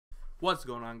What's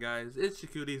going on, guys? It's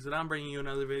Shakutis and I'm bringing you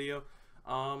another video.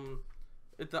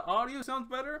 If the audio sounds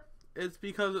better, it's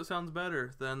because it sounds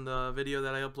better than the video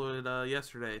that I uploaded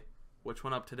yesterday, which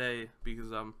went up today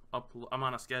because I'm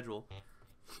on a schedule.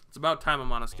 It's about time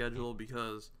I'm on a schedule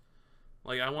because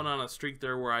I went on a streak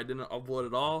there where I didn't upload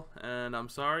at all, and I'm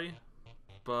sorry,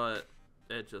 but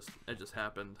it just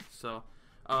happened. So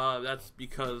that's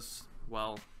because,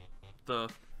 well,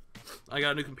 I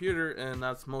got a new computer, and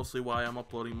that's mostly why I'm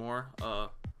uploading more.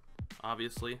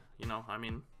 Obviously, I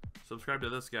mean, subscribe to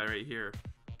this guy right here.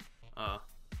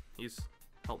 He's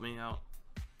helped me out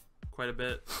quite a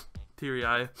bit. Teary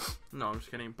eye. No, I'm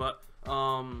just kidding. But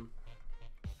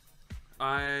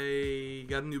I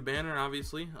got a new banner,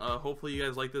 obviously. Hopefully you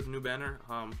guys like this new banner.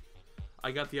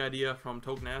 I got the idea from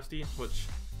Toke Nasty, which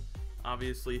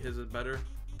obviously his is better,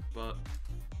 but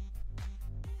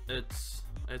it's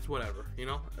whatever,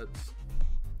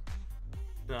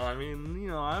 I mean,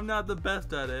 I'm not the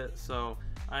best at it, so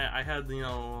I had,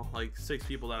 like 6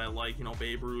 people that I like,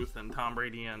 Babe Ruth and Tom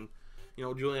Brady and,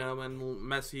 Julian Edelman,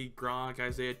 Messi, Gronk,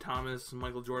 Isaiah Thomas,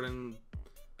 Michael Jordan,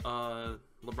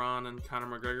 LeBron, and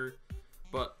Conor McGregor.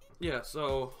 But yeah,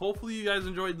 so hopefully you guys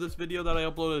enjoyed this video that I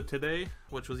uploaded today,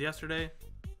 which was yesterday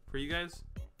for you guys.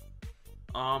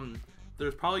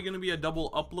 There's probably going to be a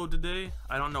double upload today.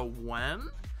 I don't know when,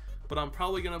 but I'm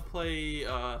probably going to play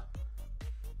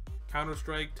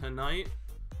Counter-Strike tonight,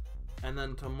 and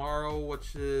then tomorrow,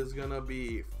 which is going to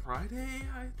be Friday,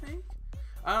 I think.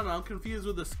 I don't know, I'm confused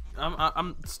with this.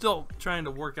 I'm still trying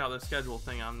to work out the schedule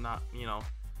thing. I'm not,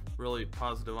 really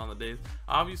positive on the days.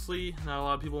 Obviously, not a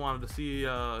lot of people wanted to see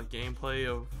gameplay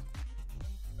of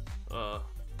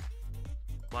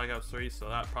Black Ops 3, so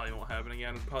that probably won't happen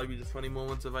again. It'll probably be just funny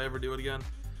moments if I ever do it again.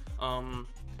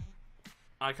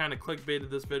 I kind of clickbaited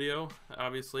this video,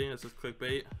 obviously. It's just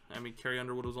clickbait. I mean, Carrie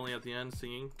Underwood was only at the end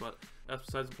singing, but that's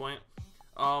besides the point.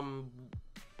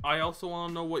 I also want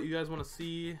to know what you guys want to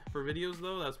see for videos,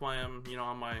 though. That's why I'm,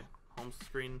 on my home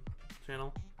screen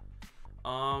channel.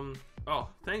 Oh,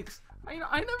 thanks. I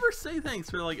never say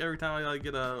thanks for every time I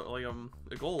get a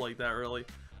goal like that. Really,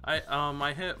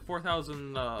 I hit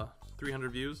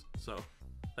 4,300 views, so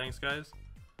thanks, guys.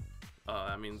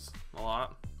 That means a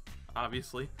lot,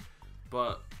 obviously.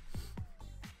 But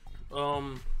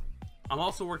I'm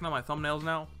also working on my thumbnails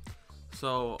now,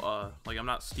 so I'm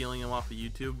not stealing them off of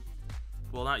YouTube.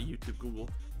 Well, not YouTube, Google.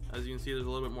 As you can see, there's a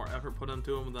little bit more effort put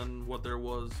into them than what there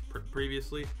was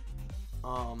previously.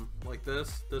 Like that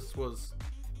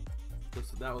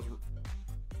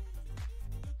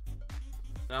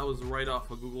was right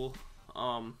off of Google.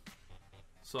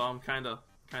 So I'm kind of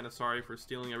sorry for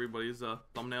stealing everybody's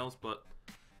thumbnails, but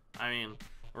I mean,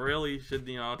 really should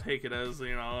take it as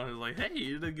like, hey,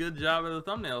 you did a good job at the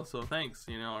thumbnail, so thanks,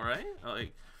 right? I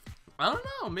don't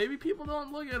know, maybe people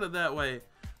don't look at it that way,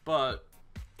 but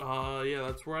yeah,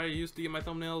 that's where I used to get my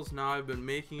thumbnails. Now I've been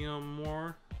making them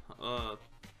more, but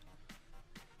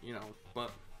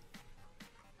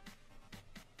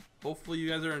hopefully you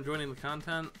guys are enjoying the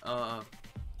content. I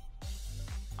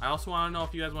also want to know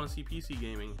if you guys want to see PC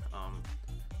gaming.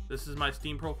 This is my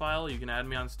Steam profile. You can add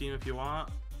me on Steam if you want.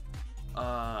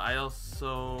 I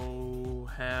also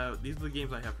have, these are the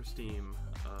games I have for Steam.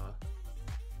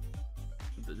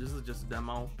 This is just a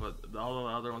demo, but all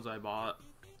the other ones I bought.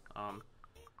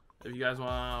 If you guys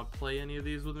want to play any of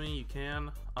these with me, you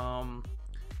can. I'm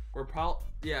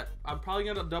probably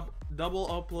gonna double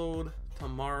upload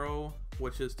tomorrow,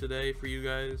 which is today for you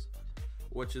guys.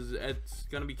 It's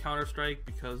gonna be Counter-Strike,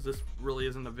 because this really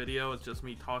isn't a video, it's just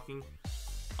me talking.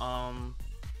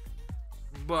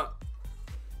 But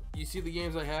you see the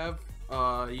games I have,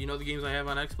 the games I have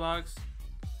on Xbox.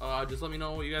 Just let me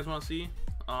know what you guys want to see.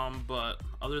 But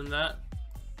other than that,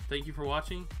 thank you for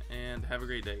watching, and have a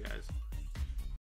great day, guys.